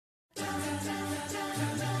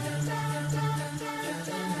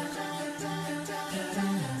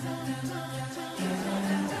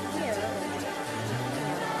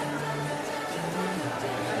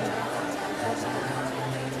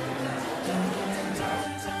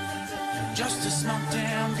just a small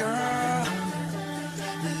town girl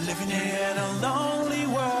living in a lonely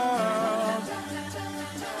world.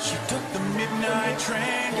 She took the midnight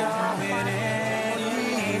train going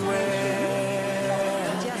anywhere.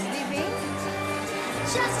 Just living,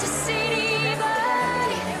 Just a city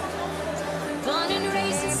boy, born and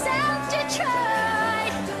raised in South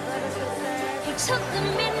Detroit. He took the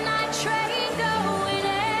midnight train going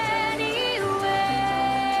anywhere.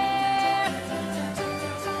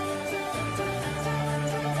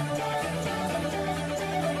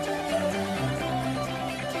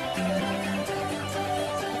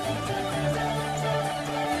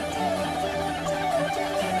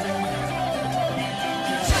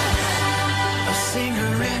 A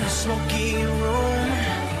singer in a smoky room.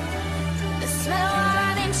 The smell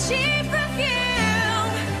of and cheap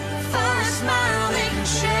perfume. For a smile they can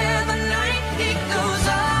share the night. It goes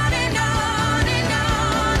on and on and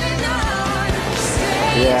on and on.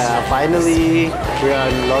 Yeah, finally we are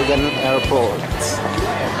in Logan Airport.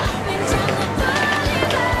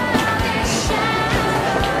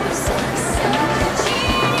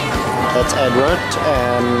 That's Edward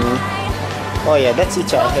and oh yeah, that's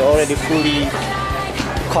Icha. They already fully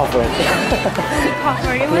covered.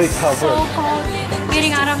 Covered. It Fully was covered. so cold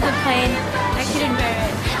getting out of the plane. I couldn't bear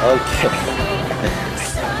it. Okay.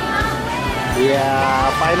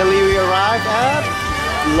 Yeah, finally we arrived at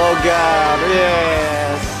Logan.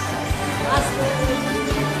 Yes.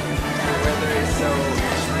 The weather is so.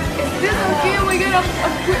 Is this okay? Oh my god,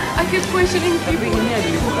 I keep questioning people.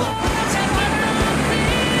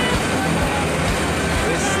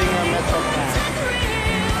 We sing a metal band.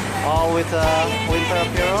 All with a winter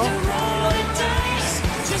apparel.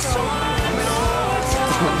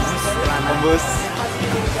 Tembus.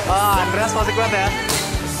 Ah, Andreas masih kuat ya.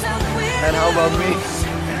 And how about me?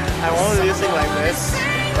 I'm only using like this,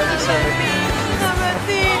 but it's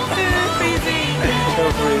freezing. So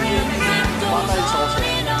freezing. Mata is also.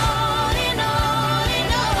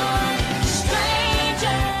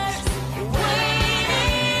 Strangers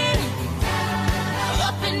waiting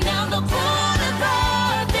up and down the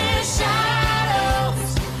boulevard. Their shadows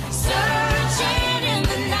searching in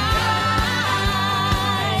the night.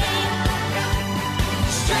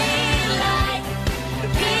 Straight like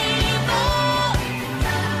people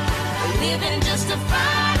living just a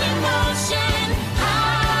fine emotion,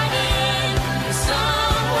 hiding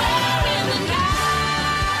somewhere in the night.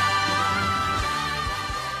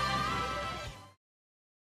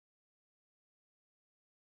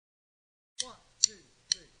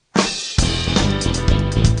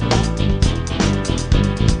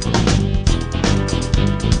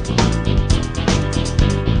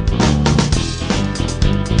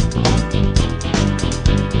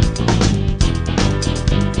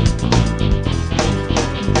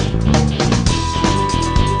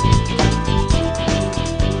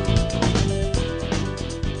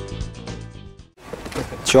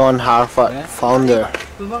 John Harvard founder.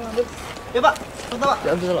 Ya Pak, foto Pak.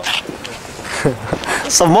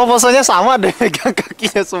 Semua posenya sama deh, pegang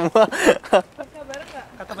kakinya semua.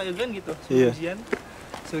 Kata Pak Yugan gitu, Iya. ujian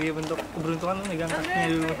sebagai bentuk keberuntungan lu megang kakinya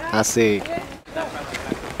dulu. Asik.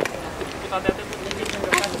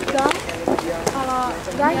 Kalau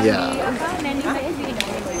guys Yeah. di apa nanny saya gini.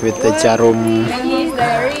 With the jarum He's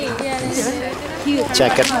very cute.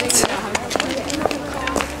 jacket.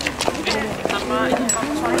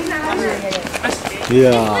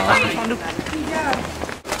 Yeah.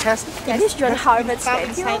 This John Harvard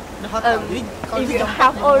schedule. If you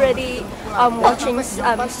have already watching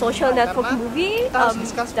social network movie,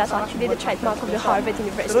 that's actually the trademark of the Harvard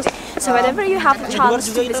University. So whenever you have a chance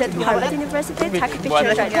to visit Harvard University, take a picture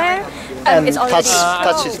right there. And It's already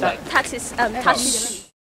touch his leg. touch.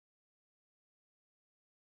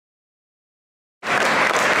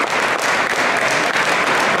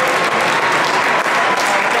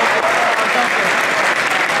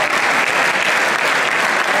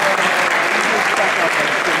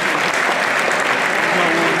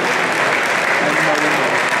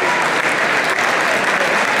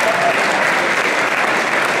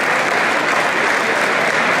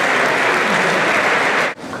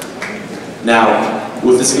 Now,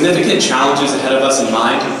 with the significant challenges ahead of us in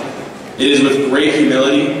mind, it is with great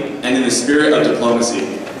humility and in the spirit of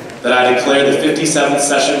diplomacy that I declare the 57th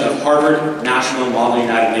session of Harvard National Model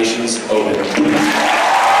United Nations open.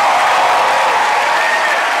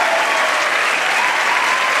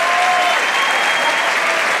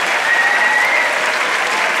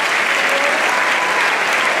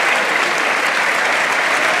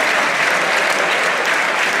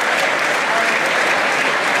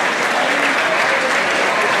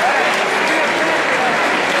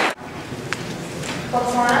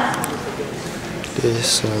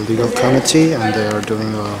 is a legal committee and they are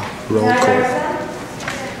doing a roll call.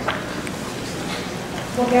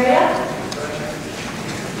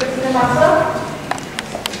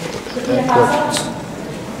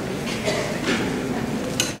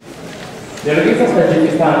 Delegates of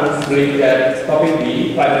Tajikistan believe that topic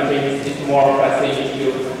B, climate change, is more pressing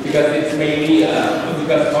issue because it's mainly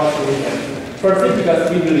because of pollution. Firstly, because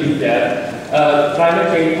we believe that climate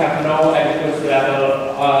change have no adequate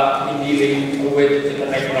level in dealing with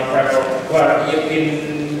international framework, where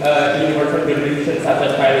in universal resolutions such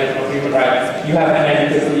as violation of human rights, you have an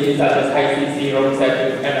adequacy such as ICC, Rome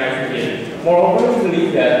Statute, and ICC. Moreover, we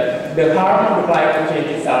believe that the harm of the climate change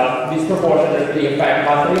itself disproportionately affect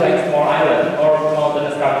mostly like small islands or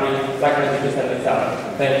mountainous countries like Tajikistan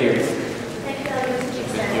itself. Thank you.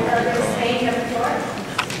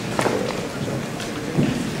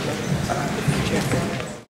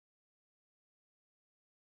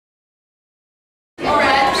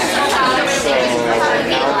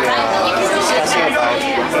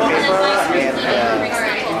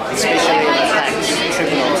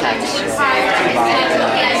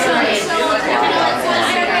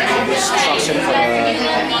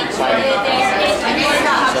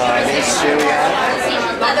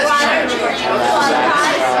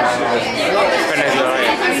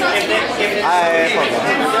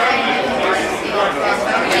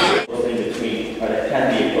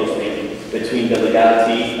 Between the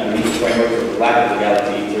legality and legal framework or the lack of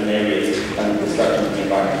legality in certain areas and the destruction of the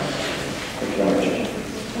environment. Thank you very much.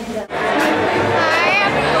 Hi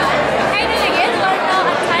everyone. Hi delegates, welcome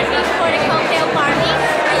attending for the cocktail party.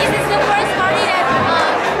 This is the first party that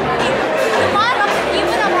the part of the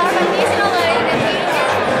human of our traditional education.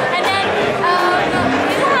 And then we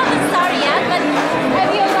haven't started yet, but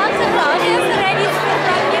if you want to know, it's already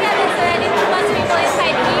running and there's already too much people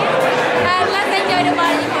inside here. And let's enjoy the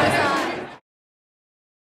party for some.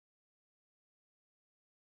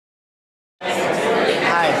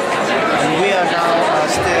 Hi, and we are now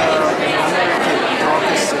still in American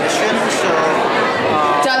caucus session, so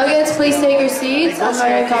Delegates, please take your seats.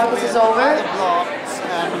 American caucus is over.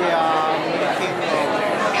 and we are making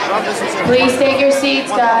progress. Please take your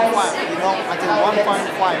seats, guys. You know, until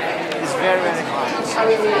 1.5 is very, very high.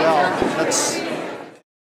 Well, that's.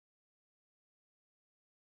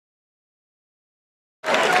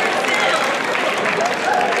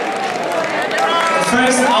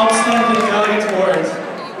 First outstanding delegate award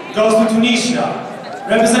goes to Tunisia,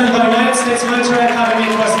 represented by United States Military Academy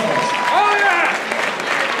in West Point.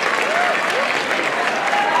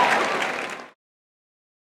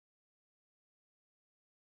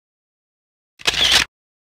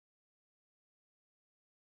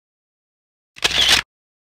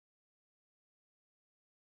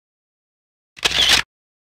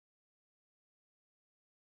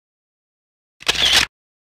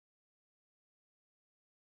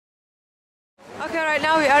 Okay, right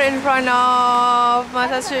now we are in front of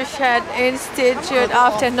Massachusetts Institute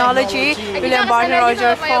of Technology, William Barton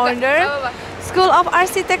Rogers founder. School of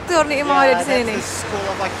Architecture nih mau ada di sini nih. School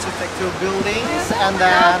of Architecture buildings, and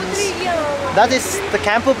then that is the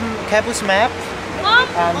campus map.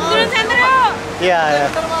 Student center. Yeah.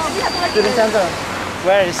 Student center.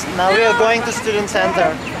 Where is now? We are going to student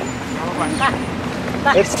center.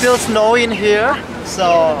 It's still snowy in here,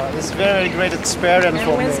 so it's very great experience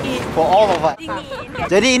for me, for all of us.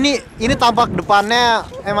 Jadi ini tampak depannya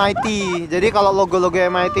MIT. Jadi kalau logo-logo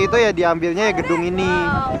MIT itu ya diambilnya ya gedung ini.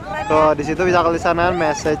 Tuh di situ bisa tulisannya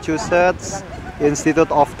Massachusetts Institute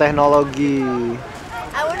of Technology.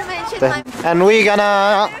 And we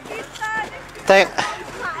gonna take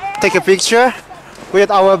a picture with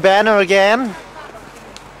our banner again.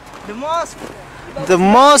 The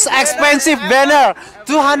most expensive banner,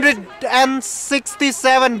 $267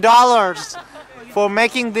 for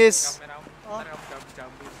making this.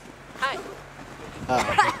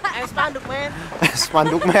 I'm Spanduk Man.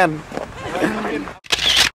 Spanduk Man.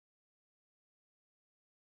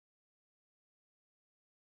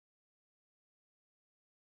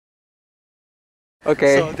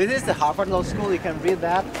 Okay. So this is the Harvard Law School. You can read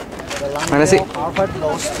that. Mana sih? Harvard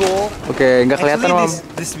Law School. Oke, nggak kelihatan, Mam.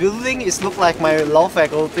 This building is look like my law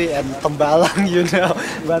faculty and Tembalang, you know,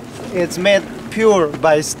 but it's made pure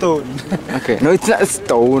by stone. Okay, no, it's not a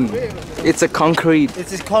stone. It's a concrete.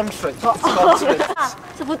 It's concrete. It's concrete.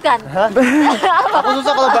 Sebutkan. Aku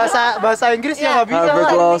susah kalau bahasa Inggris ya nggak bisa.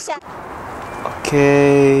 Harvard Law.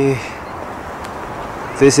 Okay,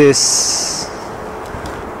 this is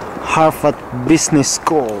Harvard Business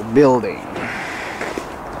School building.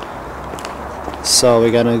 So we're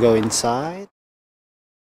gonna go inside.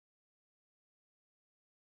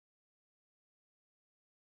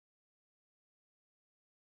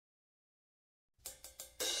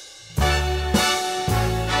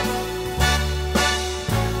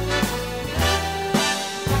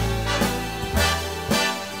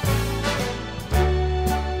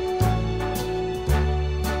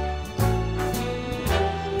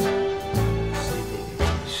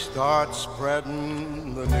 start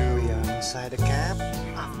spreading the news. We are inside a cab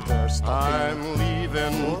after stopping. I'm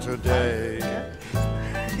leaving today.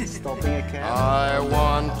 Stopping a cab. I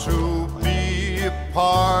want to be a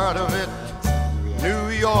part of it. New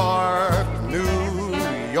York, New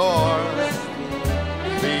York.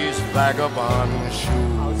 These vagabond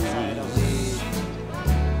shoes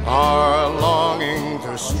are longing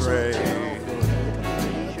to stray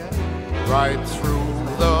right through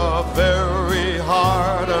the very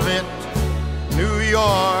heart of it. New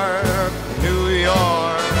York, New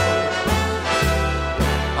York.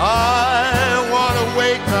 I want to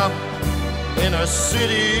wake up in a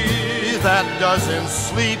city that doesn't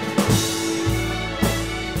sleep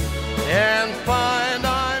and find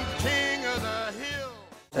I'm king of the hill.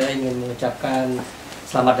 Saya ingin mengucapkan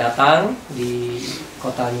selamat datang di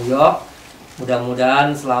kota New York.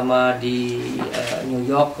 Mudah-mudahan selama di New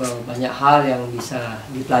York banyak hal yang bisa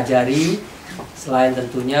dipelajari. Selain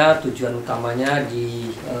tentunya tujuan utamanya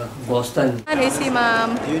di Boston. I see,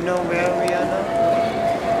 Mom. Do you know where we are now?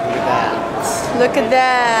 Look at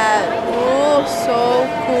that. Oh, so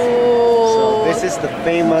cool. So this is the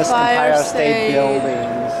famous Empire Empire State Building.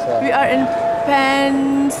 So We are in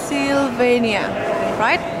Pennsylvania,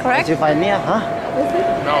 right? Correct? Pennsylvania, huh?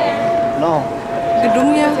 No.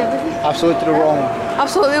 Gedungnya. Absolutely wrong.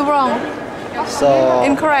 Absolutely wrong. So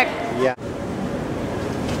Incorrect. yeah.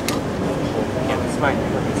 It's mine.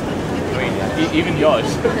 Even yours.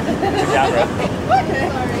 Camera. Okay.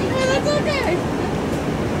 That's okay.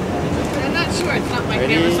 I'm not sure. It's not my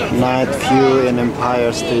camera, so Night view in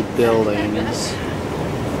Empire State Buildings.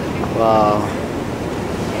 Wow.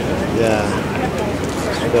 Yeah.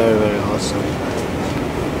 It's very, very awesome.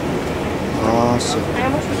 Awesome.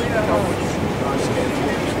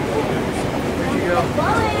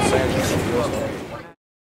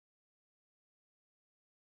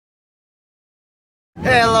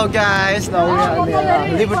 Hello guys, now we are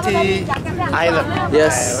in Liberty Island.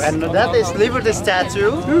 Yes. And that is Liberty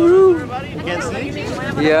statue. You can see.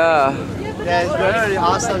 Yeah. Yeah, it's very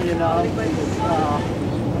awesome, you know.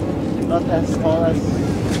 Not as tall as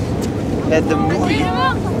at the movie,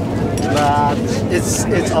 but it's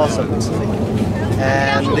awesome.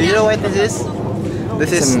 And do you know what this is?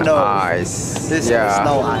 This is snow. Ice. This is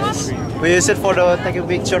snow ice. We use it for the take a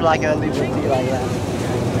picture like a Liberty like that.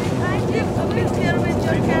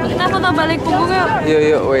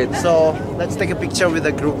 Yo, wait. So let's take a picture with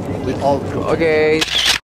the group, with all group. Okay.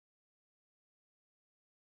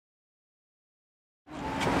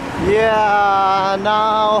 Yeah,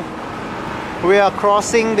 now we are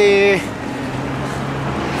crossing the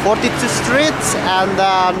 42nd Street and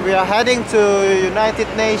then we are heading to United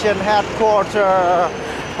Nations headquarters,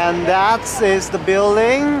 and that is the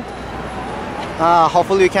building.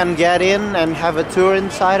 Hopefully we can get in and have a tour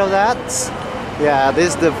inside of that. Yeah,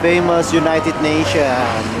 this is the famous United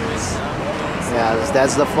Nations. Yeah,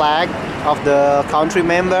 that's the flag of the country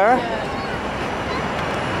member.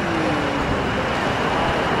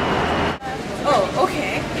 Oh,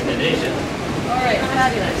 okay. Alright,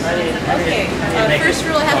 fabulous. Okay, first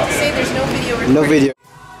rule I have to say there's no video recording. No video.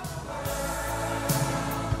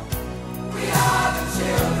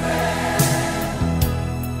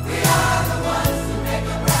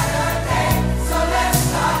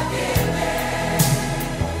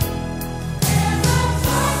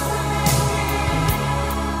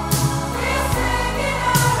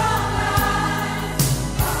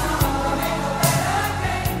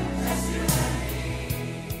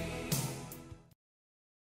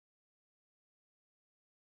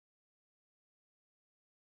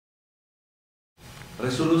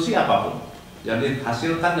 Resolusi apapun yang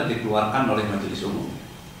dihasilkan dan dikeluarkan oleh majelis umum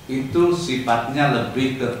itu sifatnya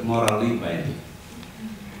lebih ke morally binding,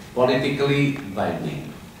 politically binding.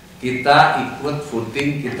 Kita ikut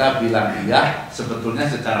voting, kita bilang iya, sebetulnya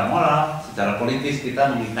secara moral, secara politis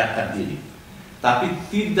kita mengikatkan diri, tapi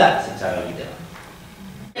tidak secara legal.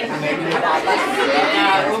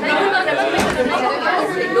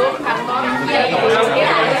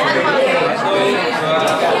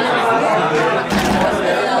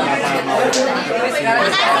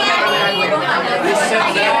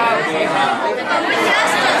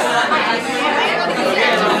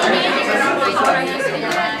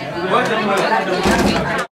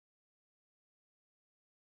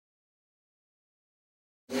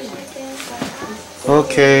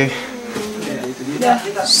 Okay.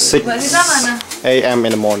 6 a.m.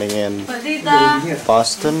 in the morning in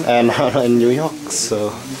Boston and in New York.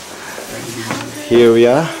 So here we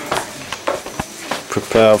are.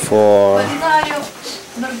 Prepare for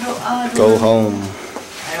go home.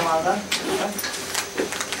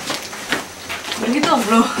 gitu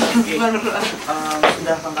belum? Belum.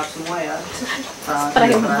 Sudah lengkap semua ya.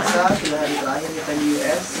 Tidak terasa sudah hari terakhir kita di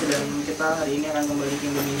US dan kita hari ini akan kembali ke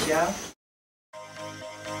Indonesia.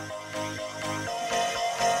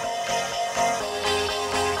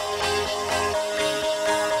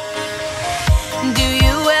 Do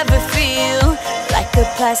you ever feel like a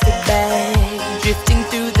plastic bag drifting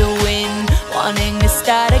through the wind, wanting to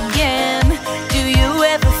start again? Do you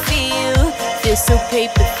ever feel so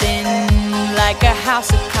paper thin, like a house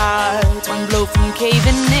of cards, one blow from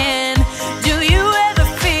caving in? Do you ever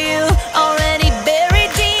feel already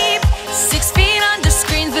buried deep, 6 feet under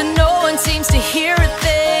screens but no one seems to hear a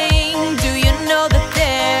thing? Do you know that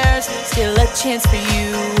there's still a chance for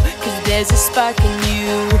you, 'cause there's a spark in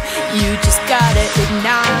you? You just gotta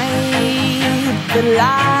ignite the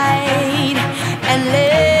light and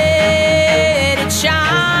let it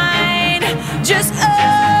shine. Just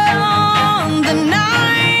on the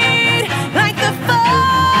night, like the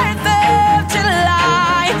 4th of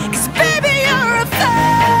July. 'Cause baby, you're a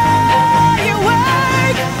firework.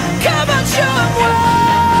 Come on, show 'em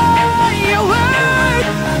what you work.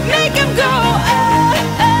 Make 'em go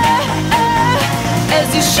as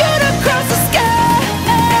you shoot across the sky.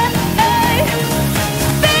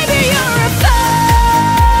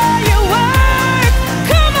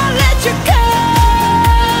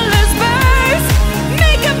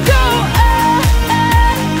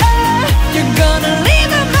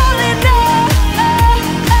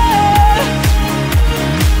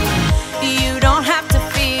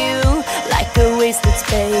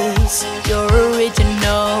 Space. You're